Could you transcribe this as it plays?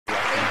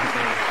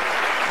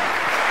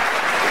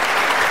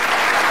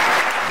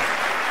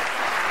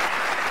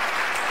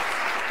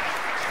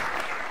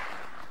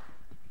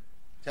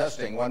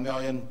testing, 1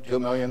 million, 2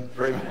 million,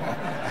 3 million.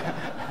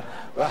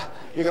 Well,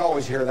 you can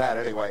always hear that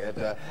anyway.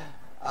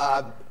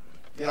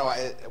 You know,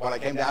 when I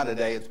came down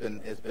today, it's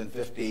been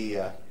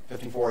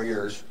 54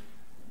 years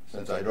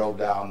since I drove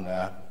down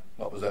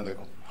what was then the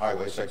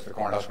Highway 6, the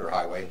Cornhusker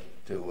Highway,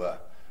 to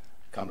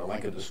come to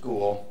Lincoln to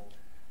school.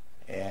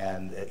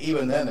 And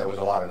even then, there was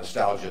a lot of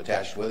nostalgia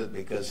attached with it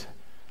because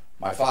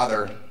my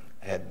father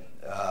had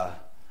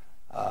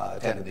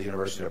attended the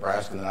University of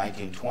Nebraska in the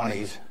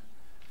 1920s.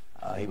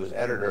 He was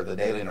editor of the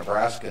Daily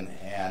Nebraskan,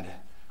 and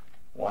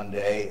one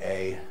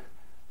day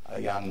a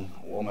young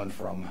woman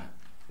from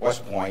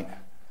West Point,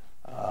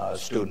 a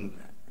student,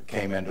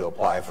 came in to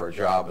apply for a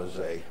job as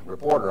a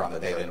reporter on the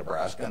Daily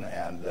Nebraskan,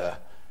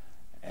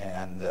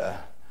 and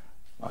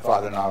my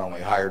father not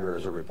only hired her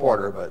as a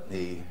reporter, but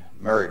he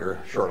married her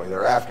shortly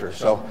thereafter.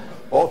 So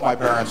both my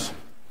parents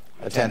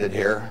attended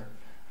here.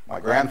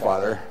 My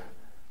grandfather,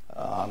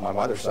 on my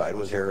mother's side,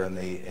 was here in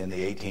the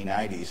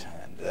 1890s,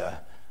 and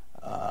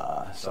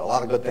so a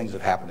lot of good things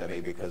have happened to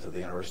me because of the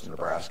University of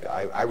Nebraska.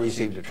 I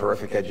received a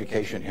terrific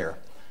education here.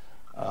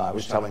 I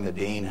was telling the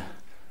dean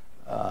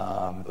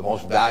the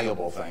most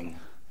valuable thing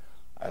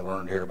I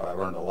learned here, but I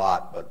learned a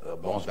lot, but the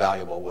most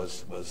valuable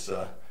was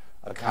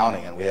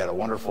accounting, and we had a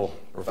wonderful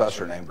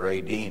professor named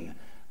Ray Dean.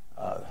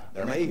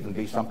 There may even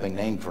be something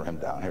named for him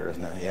down here,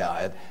 isn't there?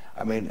 Yeah,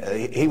 I mean,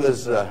 he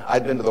was,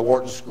 I'd been to the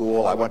Wharton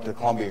School, I went to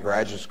Columbia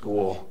Graduate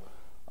School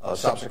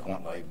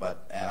subsequently,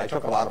 and I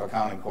took a lot of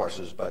accounting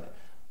courses, but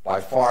by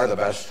far the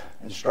best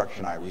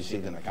instruction I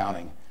received in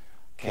accounting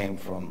came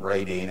from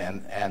Ray Dean,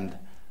 and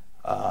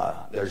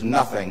there's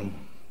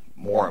nothing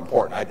more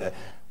important.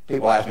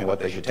 People ask me what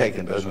they should take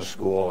in business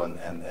school,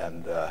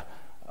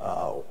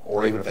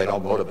 or even if they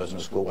don't go to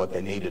business school, what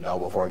they need to know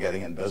before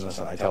getting in business,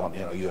 and I tell them,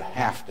 you know, you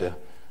have to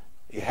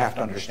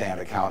understand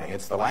accounting.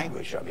 It's the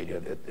language. I mean,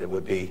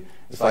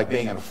 it's like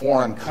being in a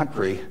foreign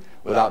country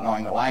without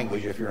knowing the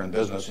language if you're in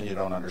business and you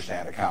don't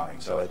understand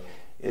accounting. So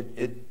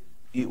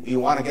you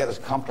want to get as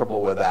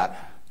comfortable with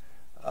that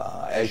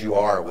as you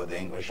are with the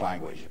English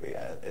language.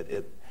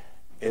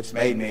 It's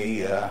made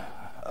me a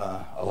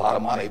lot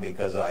of money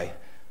because I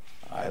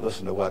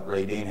listened to what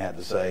Ray Dean had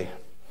to say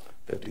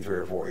 53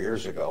 or 4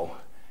 years ago,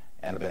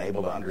 and have been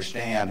able to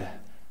understand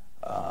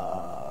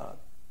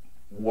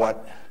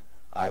what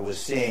I was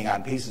seeing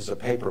on pieces of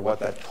paper, what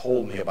that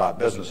told me about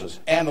businesses,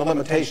 and the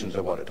limitations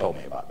of what it told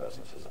me about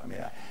businesses. I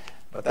mean,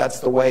 but that's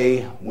the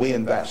way we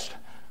invest.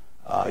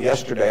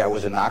 Yesterday I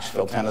was in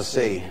Knoxville,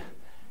 Tennessee,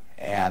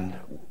 and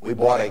we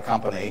bought a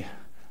company.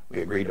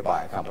 We agreed to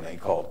buy a company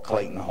called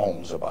Clayton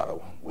Homes about a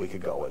week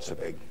ago. It's a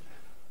big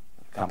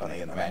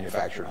company in the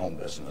manufactured home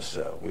business.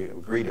 We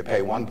agreed to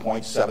pay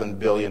 $1.7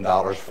 billion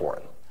for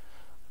it.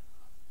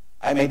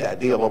 I made that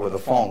deal over the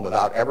phone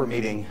without ever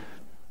meeting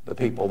the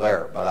people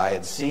there, but I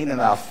had seen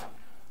enough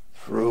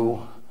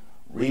through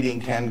reading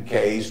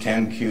 10Ks,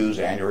 10Qs,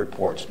 annual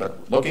reports,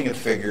 but looking at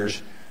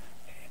figures,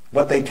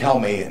 what they tell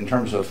me in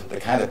terms of the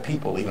kind of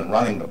people even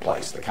running the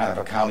place, the kind of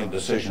accounting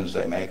decisions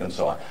they make and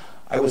so on.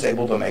 I was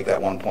able to make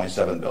that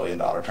 $1.7 billion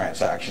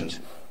transactions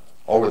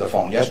over the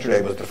phone.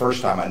 Yesterday was the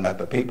first time I met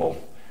the people,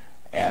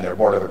 and their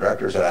board of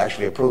directors had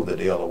actually approved the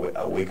deal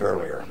a week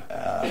earlier.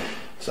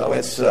 So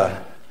it's,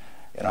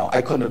 you know,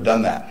 I couldn't have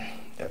done that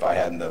if I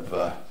hadn't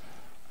have,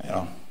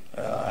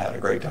 had a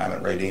great time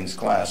at Ray Dean's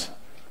class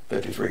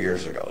 53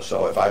 years ago.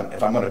 So if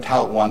I'm going to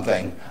tout one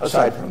thing,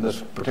 aside from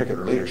this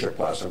particular leadership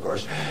class, of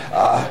course, if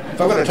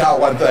I'm going to tout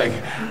one thing,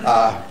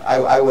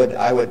 I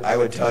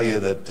would tell you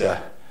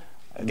that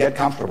get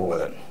comfortable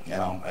with it. You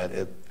know,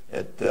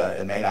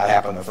 it may not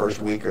happen the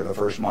first week or the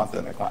first month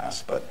in the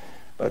class, but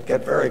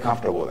get very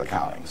comfortable with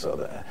accounting.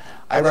 So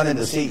I run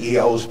into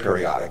CEOs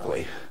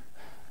periodically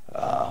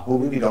who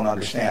really don't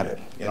understand it.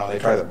 You know, they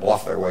try to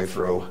bluff their way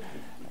through,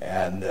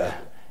 and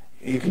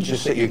you can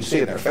see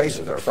in their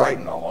faces, they're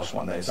frightened almost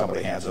when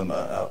somebody hands them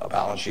a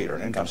balance sheet or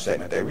an income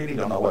statement. They really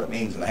don't know what it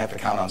means, and they have to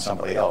count on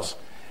somebody else.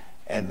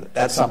 And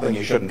that's something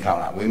you shouldn't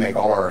count on. We make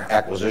all our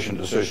acquisition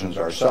decisions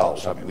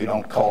ourselves. I mean, we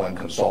don't call in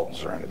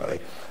consultants or anybody.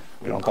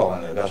 We don't call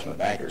in investment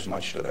bankers,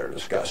 much to their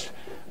disgust.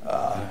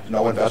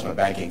 No investment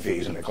banking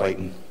fees in the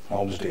Clayton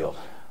Homes deal,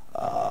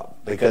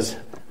 because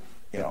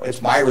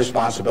it's my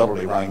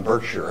responsibility running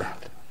Berkshire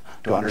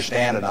to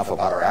understand enough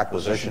about our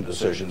acquisition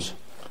decisions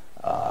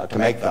to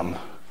make them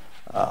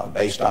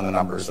based on the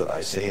numbers that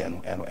I see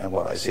and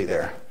what I see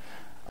there.